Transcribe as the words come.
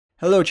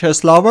Hello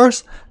chess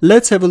lovers,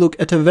 let's have a look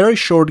at a very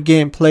short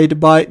game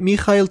played by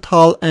Mikhail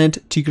Tal and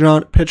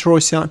Tigran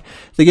Petrosian.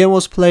 The game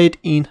was played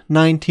in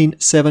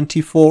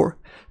 1974.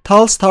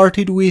 Tal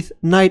started with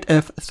knight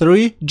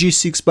f3,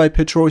 g6 by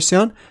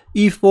Petrosian,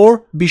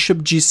 e4,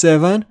 bishop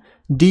g7,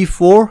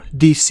 d4,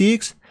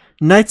 d6,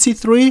 knight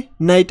c3,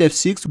 knight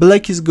f6,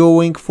 black is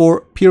going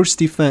for Pirc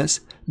defense,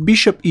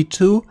 bishop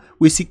e2,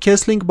 we see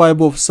castling by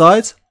both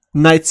sides,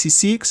 knight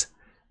c6,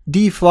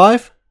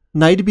 d5,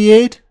 knight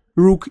b8,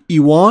 rook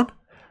e1,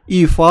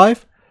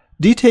 e5,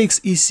 d takes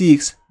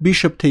e6,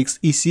 bishop takes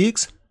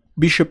e6,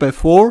 bishop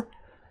f4,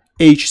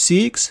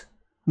 h6,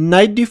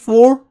 knight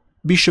d4,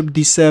 bishop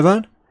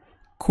d7,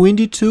 queen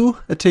d2,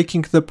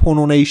 attacking the pawn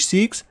on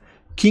h6,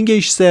 king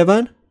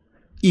h7,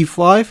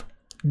 e5,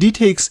 d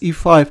takes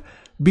e5,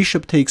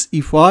 bishop takes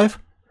e5,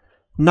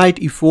 knight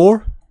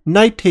e4,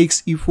 knight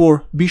takes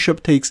e4,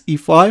 bishop takes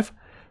e5,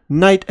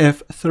 knight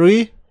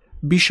f3,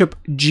 bishop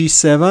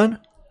g7,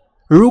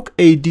 rook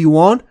a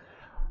d1,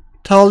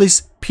 Tal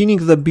is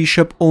pinning the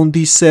bishop on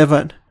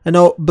d7. And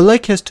now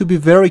black has to be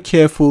very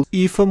careful.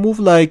 If a move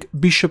like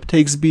bishop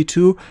takes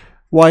b2,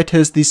 white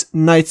has this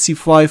knight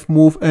c5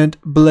 move and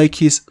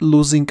black is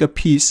losing a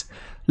piece.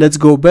 Let's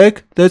go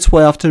back. That's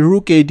why after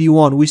rook a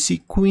d1 we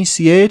see queen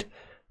c8,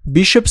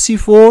 bishop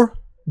c4,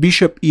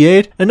 bishop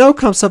e8, and now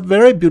comes a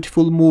very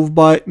beautiful move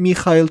by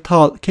Mikhail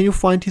Tal. Can you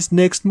find his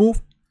next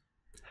move?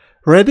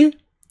 Ready?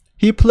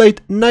 He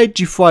played knight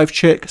g5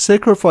 check,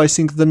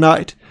 sacrificing the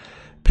knight.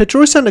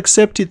 Petrosian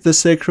accepted the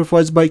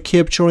sacrifice by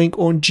capturing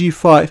on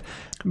g5,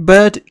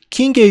 but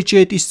king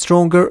h8 is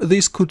stronger.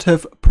 This could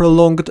have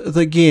prolonged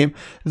the game,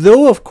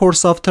 though of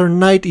course after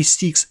knight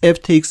e6,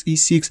 f takes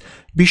e6,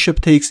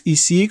 bishop takes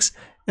e6,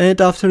 and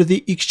after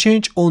the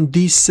exchange on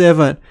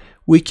d7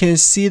 we can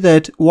see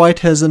that white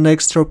has an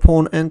extra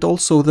pawn and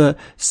also the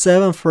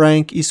 7th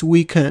rank is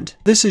weakened.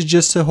 This is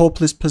just a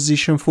hopeless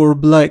position for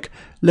black.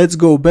 Let's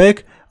go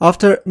back.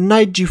 After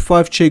knight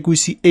g5 check we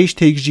see h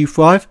takes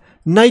g5,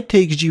 knight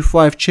takes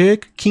g5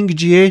 check, king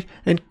g8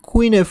 and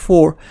queen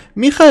f4.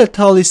 Mikhail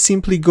Tal is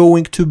simply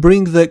going to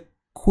bring the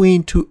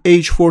queen to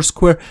h4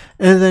 square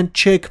and then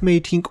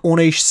checkmating on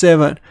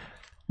h7.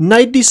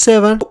 Knight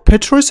d7,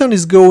 Petrosian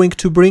is going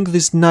to bring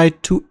this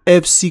knight to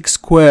f6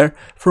 square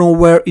from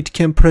where it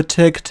can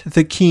protect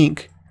the king.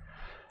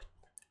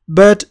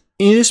 But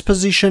in this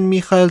position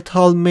Mikhail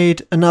Tal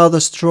made another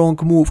strong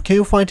move. Can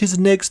you find his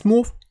next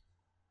move?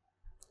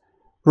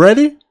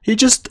 Ready? He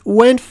just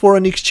went for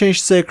an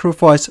exchange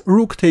sacrifice,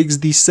 rook takes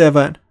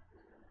d7.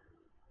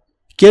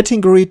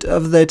 Getting rid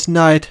of that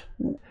knight,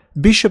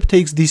 bishop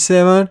takes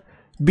d7,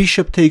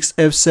 bishop takes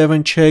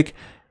f7 check,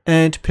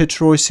 and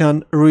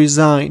Petrosian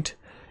resigned.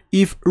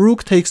 If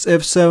rook takes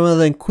f7,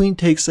 then queen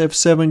takes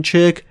f7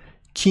 check,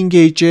 king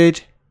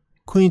h8,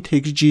 queen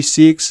takes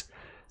g6,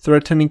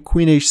 threatening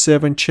queen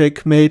h7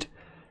 checkmate.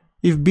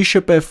 If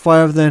bishop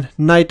f5, then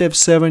knight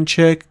f7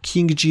 check,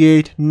 king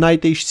g8,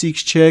 knight h6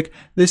 check.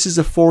 This is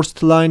a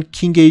forced line,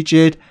 king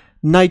h8,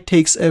 knight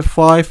takes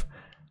f5.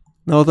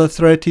 Now the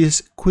threat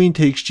is queen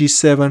takes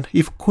g7.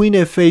 If queen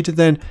f8,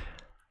 then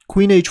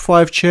queen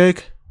h5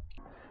 check.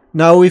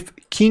 Now if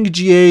king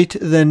g8,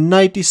 then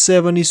knight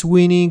e7 is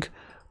winning.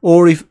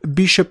 Or if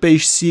bishop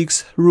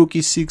h6, rook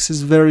e6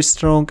 is very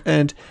strong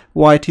and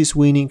white is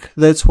winning.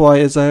 That's why,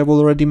 as I have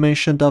already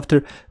mentioned,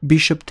 after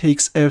bishop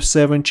takes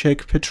f7 check,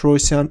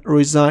 Petrosian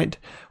resigned.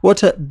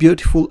 What a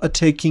beautiful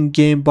attacking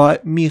game by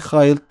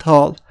Mikhail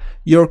Tal.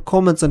 Your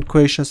comments and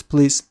questions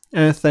please,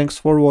 and thanks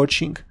for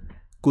watching.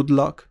 Good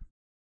luck.